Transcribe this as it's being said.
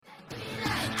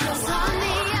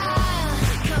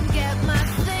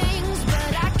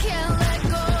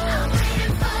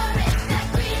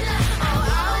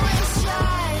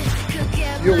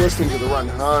You're listening to The Run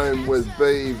Home with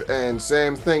Beeve and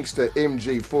Sam. Thanks to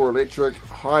MG4 Electric.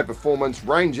 High performance,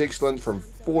 range excellence from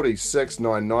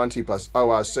 46,990 plus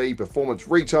ORC. Performance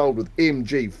retailed with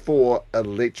MG4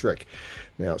 Electric.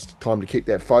 Now it's time to keep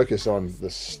that focus on the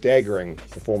staggering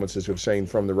performances we've seen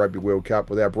from the Rugby World Cup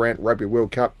with our Brant Rugby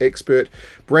World Cup expert.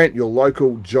 Brant, your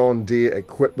local John Deere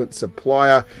equipment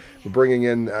supplier. We're bringing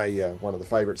in one of the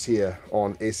favourites here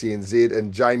on SNZ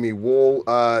and Jamie Wall.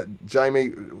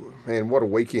 Jamie, man, what a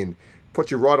weekend.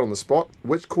 Put you right on the spot.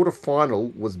 Which quarter-final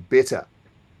was better?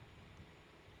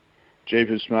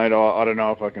 Jeepers, mate, I don't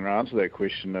know if I can answer that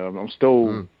question. I'm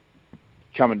still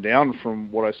coming down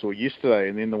from what I saw yesterday,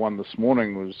 and then the one this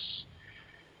morning was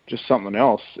just something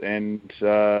else. And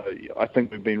I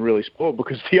think we've been really spoiled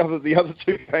because the other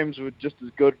two games were just as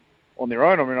good on their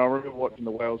own. I mean, I remember watching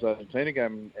the Wales-Argentina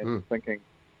game and thinking,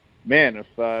 man, if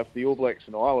the All Blacks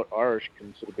and Irish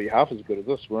can sort of be half as good as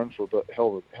this, we're in for a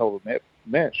hell of a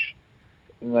match.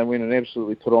 And they went and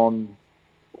absolutely put on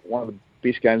one of the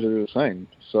best games I've ever seen.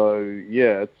 So,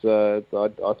 yeah,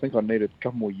 I think I need a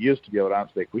couple more years to be able to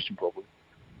answer that question properly.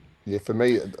 Yeah, for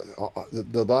me,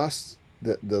 the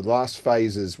last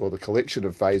phases, well, the collection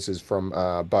of phases from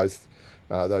both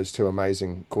those two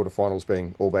amazing quarterfinals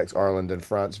being All Blacks Ireland and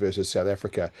France versus South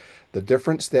Africa, the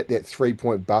difference that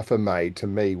 3-point buffer made to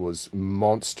me was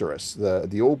monstrous.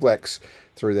 The All Blacks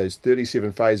through those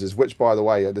 37 phases, which, by the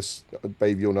way,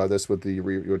 Babe, you'll know this with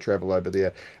your travel over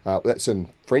there, that's in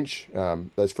French,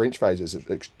 those French phases,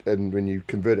 and when you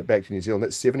convert it back to New Zealand,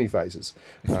 that's 70 phases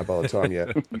by the time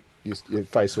you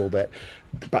face all that.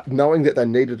 But knowing that they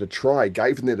needed a try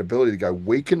gave them that ability to go,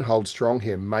 we can hold strong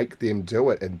here, make them do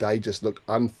it, and they just looked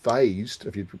unfazed,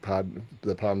 if you pardon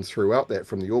the pun, throughout that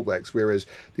from the All Blacks, whereas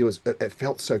it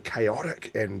felt so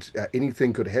chaotic and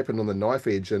anything could happen on the knife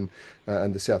edge in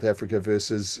the South Africa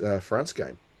versus France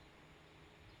game.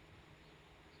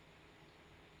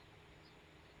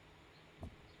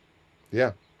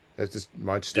 Yeah, that's just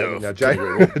my statement. Now,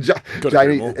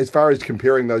 Jamie, as far as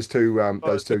comparing those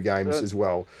two games as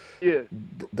well, yeah,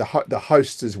 the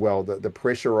hosts as well, the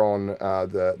pressure on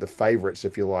the favourites,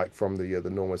 if you like, from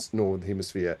the Northern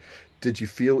Hemisphere. Did you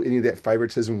feel any of that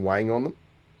favouritism weighing on them?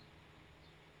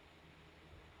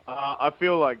 I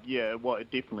feel like,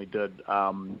 it definitely did.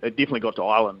 It definitely got to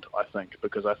Ireland, I think,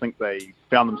 because I think they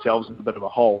found themselves in a bit of a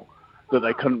hole that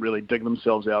they couldn't really dig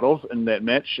themselves out of in that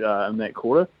match, in that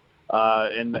quarter.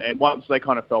 And once they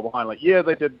kind of fell behind,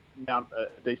 they did mount a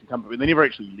decent comeback, but they never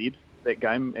actually led that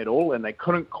game at all, and they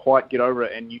couldn't quite get over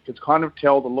it. And you could kind of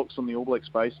tell the looks on the All Blacks'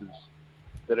 faces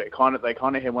that they kind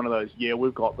of had one of those,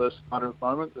 we've got this kind of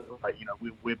moments. Like,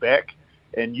 we're back.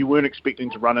 And you weren't expecting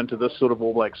to run into this sort of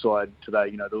All Black side today,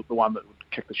 the one that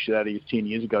would kick the shit out of you 10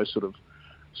 years ago sort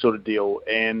of deal.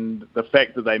 And the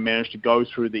fact that they managed to go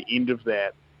through the end of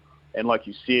that, and like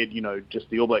you said, just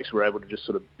the All Blacks were able to just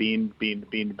sort of bend,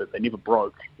 but they never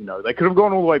broke. They could have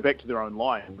gone all the way back to their own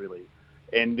line, really,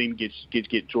 and then get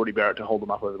Geordie Barrett to hold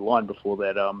them up over the line before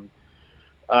that,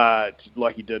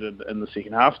 like he did in the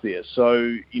second half there.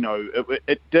 So,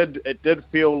 it did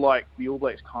feel like the All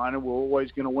Blacks kind of were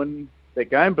always going to win that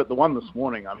game, but the one this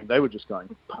morning, I mean, they were just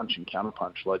going punch and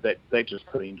counterpunch. Like they just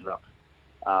could have ended up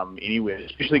anywhere,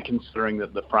 especially considering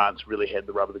that the France really had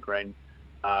the rub of the green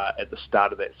at the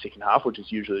start of that second half, which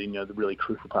is usually the really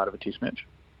crucial part of a test match.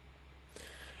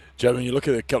 Joe, when you look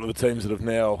at a couple of the teams that have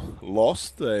now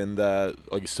lost, and I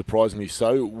guess surprisingly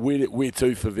so, where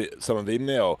to for some of them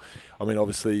now? I mean,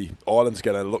 obviously Ireland's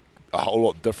going to look a whole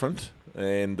lot different.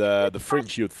 And the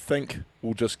French, you'd think,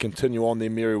 will just continue on their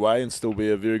merry way and still be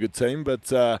a very good team. But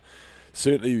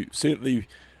certainly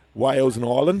Wales and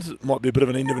Ireland might be a bit of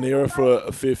an end of an era for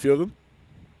a fair few of them.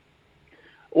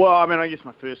 Well, I mean, I guess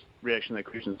my first reaction to that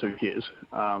question is who cares?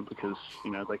 Because,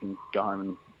 they can go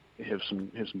home and have some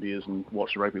beers and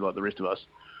watch the rugby like the rest of us.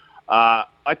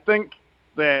 I think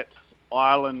that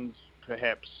Ireland's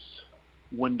perhaps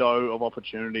window of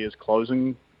opportunity is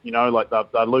closing.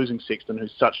 They're losing Sexton,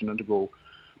 who's such an integral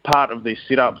part of their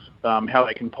setup. How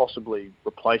they can possibly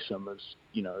replace him is,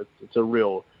 it's a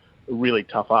really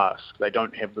tough ask. They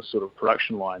don't have the sort of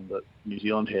production line that New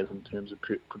Zealand has in terms of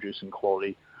producing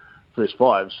quality first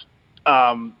fives.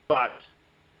 But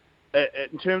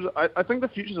in terms of, I think the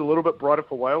future's a little bit brighter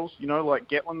for Wales.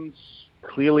 Gatlin's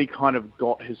clearly kind of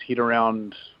got his head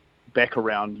back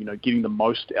around, getting the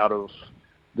most out of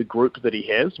the group that he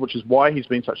has, which is why he's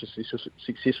been such a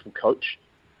successful coach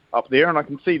up there. And I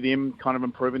can see them kind of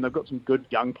improving. They've got some good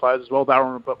young players as well. They're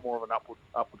on a bit more of an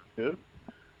upward curve.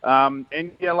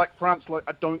 Like France,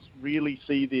 I don't really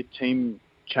see their team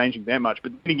changing that much.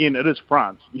 But then again, it is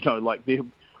France.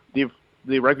 They've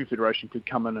the Rugby Federation could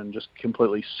come in and just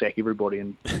completely sack everybody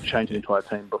and change the entire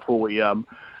team before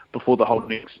the whole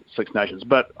next Six Nations.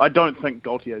 But I don't think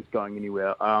Gaultier is going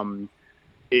anywhere.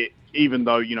 Even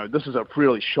though, this is a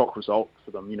really shock result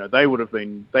for them.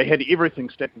 They had everything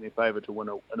stacked in their favour to win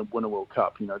a World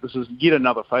Cup. This is yet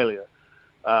another failure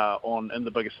in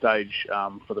the biggest stage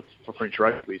for French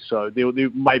rugby. So there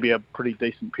may be a pretty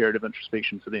decent period of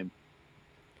introspection for them.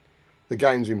 The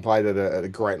game's been played at a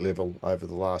great level over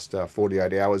the last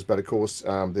 48 hours, but of course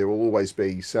there will always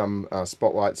be some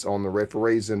spotlights on the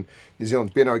referees, and New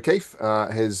Zealand's Ben O'Keefe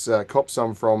has copped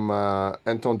some from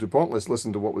Anton Dupont. Let's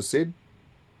listen to what was said.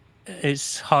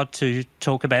 It's hard to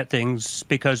talk about things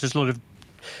because there's a lot of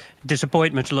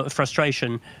disappointment, a lot of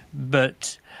frustration,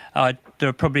 but there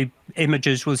are probably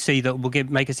images we'll see that will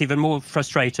make us even more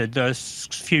frustrated. There's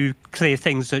a few clear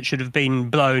things that should have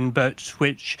been blown, but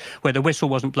where the whistle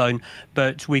wasn't blown,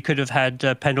 but we could have had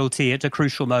a penalty at a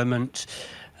crucial moment.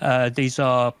 These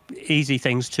are easy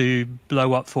things to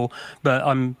blow up for, but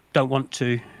I don't want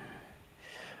to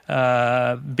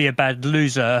be a bad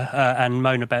loser and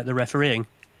moan about the refereeing.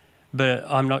 But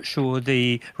I'm not sure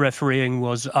the refereeing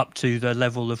was up to the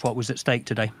level of what was at stake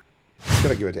today. Got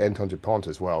to give it to Anton Dupont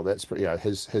as well. That's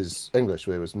his English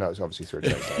there was notes obviously through a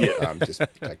translator, just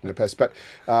taking the piss. But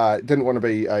didn't want to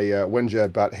be a whinger,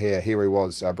 but here he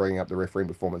was bringing up the refereeing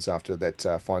performance after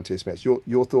that fine Test match.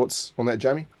 Your thoughts on that,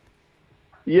 Jamie?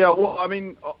 Yeah, well, I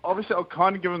mean, obviously I'll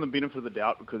kind of give him the benefit of the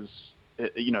doubt because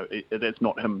that's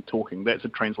not him talking. That's a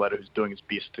translator who's doing his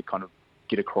best to kind of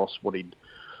get across what he'd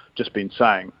just been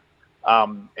saying.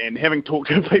 And having talked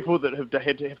to people that have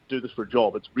had to do this for a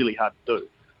job, it's really hard to do.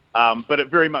 But it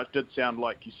very much did sound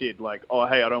like you said, like, oh,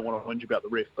 hey, I don't want to whinge about the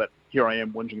ref, but here I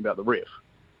am whinging about the ref.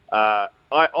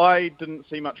 I didn't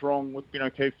see much wrong with Ben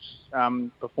O'Keefe's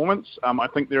performance. I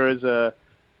think there is the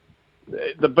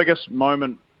biggest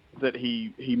moment that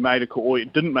he made a call, or he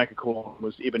didn't make a call on,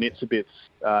 was Eben Etzebeth's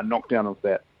knockdown of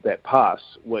that pass,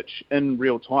 which in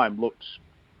real time looked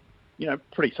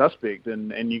pretty suspect,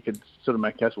 and you could sort of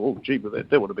make a case, well, gee, but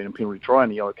that would have been a penalty try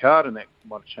and a yellow card, and that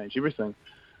might have changed everything,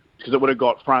 because it would have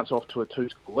got France off to a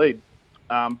 2-score lead.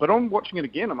 But on watching it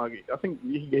again, I think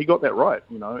he got that right,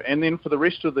 And then for the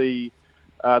rest of the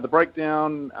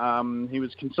breakdown, he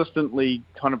was consistently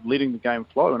kind of letting the game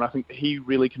flow, and I think he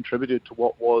really contributed to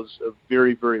what was a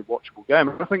very, very watchable game.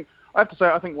 And I have to say,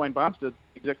 I think Wayne Barnes did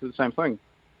exactly the same thing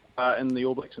in the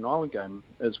All Blacks and Ireland game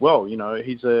as well.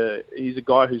 He's a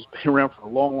guy who's been around for a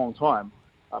long, long time,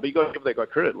 but you got to give that guy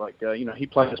credit. He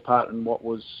played his part in what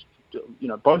was,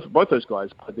 both those guys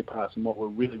played their parts in what were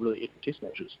really, really epic Test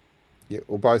matches. Yeah,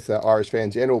 well, both Irish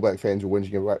fans and All Black fans were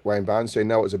whinging about Wayne Barnes, so you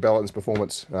know it was a balanced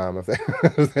performance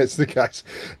if that's the case.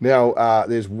 Now,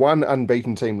 there's one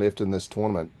unbeaten team left in this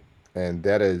tournament, and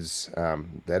that is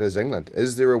England.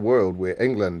 Is there a world where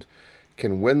England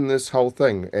can win this whole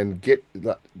thing and get?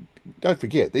 Don't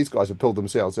forget, these guys have pulled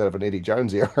themselves out of an Eddie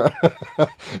Jones era,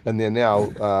 and they're now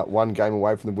one game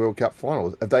away from the World Cup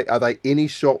final. Are they any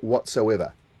shot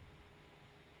whatsoever?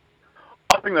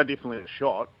 I think they're definitely a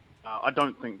shot. I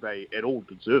don't think they at all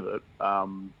deserve it.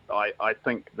 I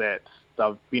think that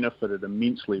they've benefited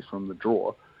immensely from the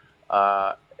draw,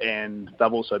 and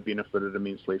they've also benefited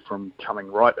immensely from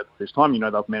coming right at the first time.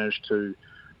 They've managed to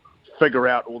figure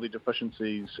out all their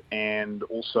deficiencies and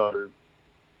also,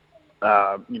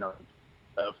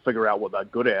 figure out what they're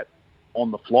good at on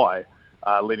the fly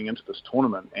leading into this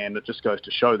tournament. And it just goes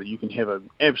to show that you can have an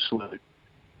absolute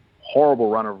horrible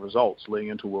run of results leading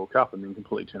into a World Cup and then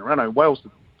completely turn around. Wales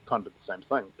did kind of the same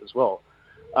thing as well.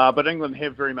 But England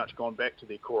have very much gone back to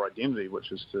their core identity,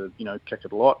 which is to, kick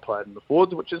it a lot, play it in the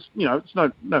forwards, which is, it's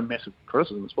no massive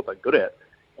criticism. It's what they're good at,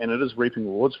 and it is reaping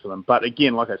rewards for them. But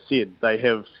again, like I said, they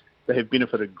have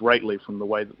benefited greatly from the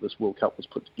way that this World Cup was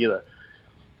put together.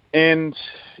 And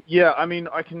yeah, I mean,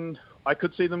 I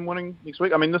could see them winning next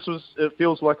week. I mean, it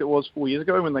feels like it was 4 years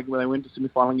ago when they went to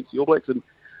semi-final against the All Blacks, and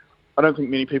I don't think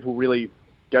many people really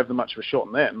gave them much of a shot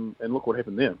in that, and look what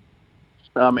happened there.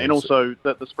 And also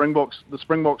that the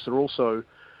Springboks are also,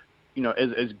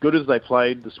 as good as they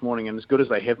played this morning and as good as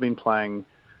they have been playing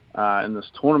in this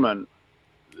tournament,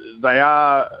 they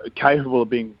are capable of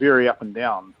being very up and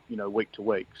down, week to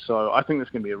week. So I think that's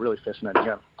going to be a really fascinating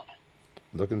game.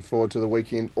 Looking forward to the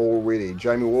weekend already.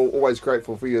 Jamie Wall, always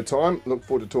grateful for your time. Look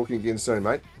forward to talking again soon,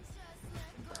 mate.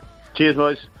 Cheers,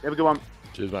 boys. Have a good one.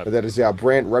 Cheers, mate. That is our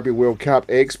Brand Rugby World Cup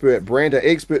expert. Brand are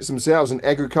experts themselves in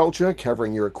agriculture,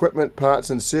 covering your equipment, parts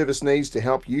and service needs to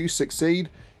help you succeed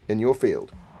in your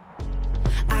field.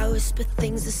 I whisper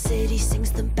things, the city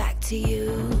sings them back to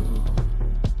you.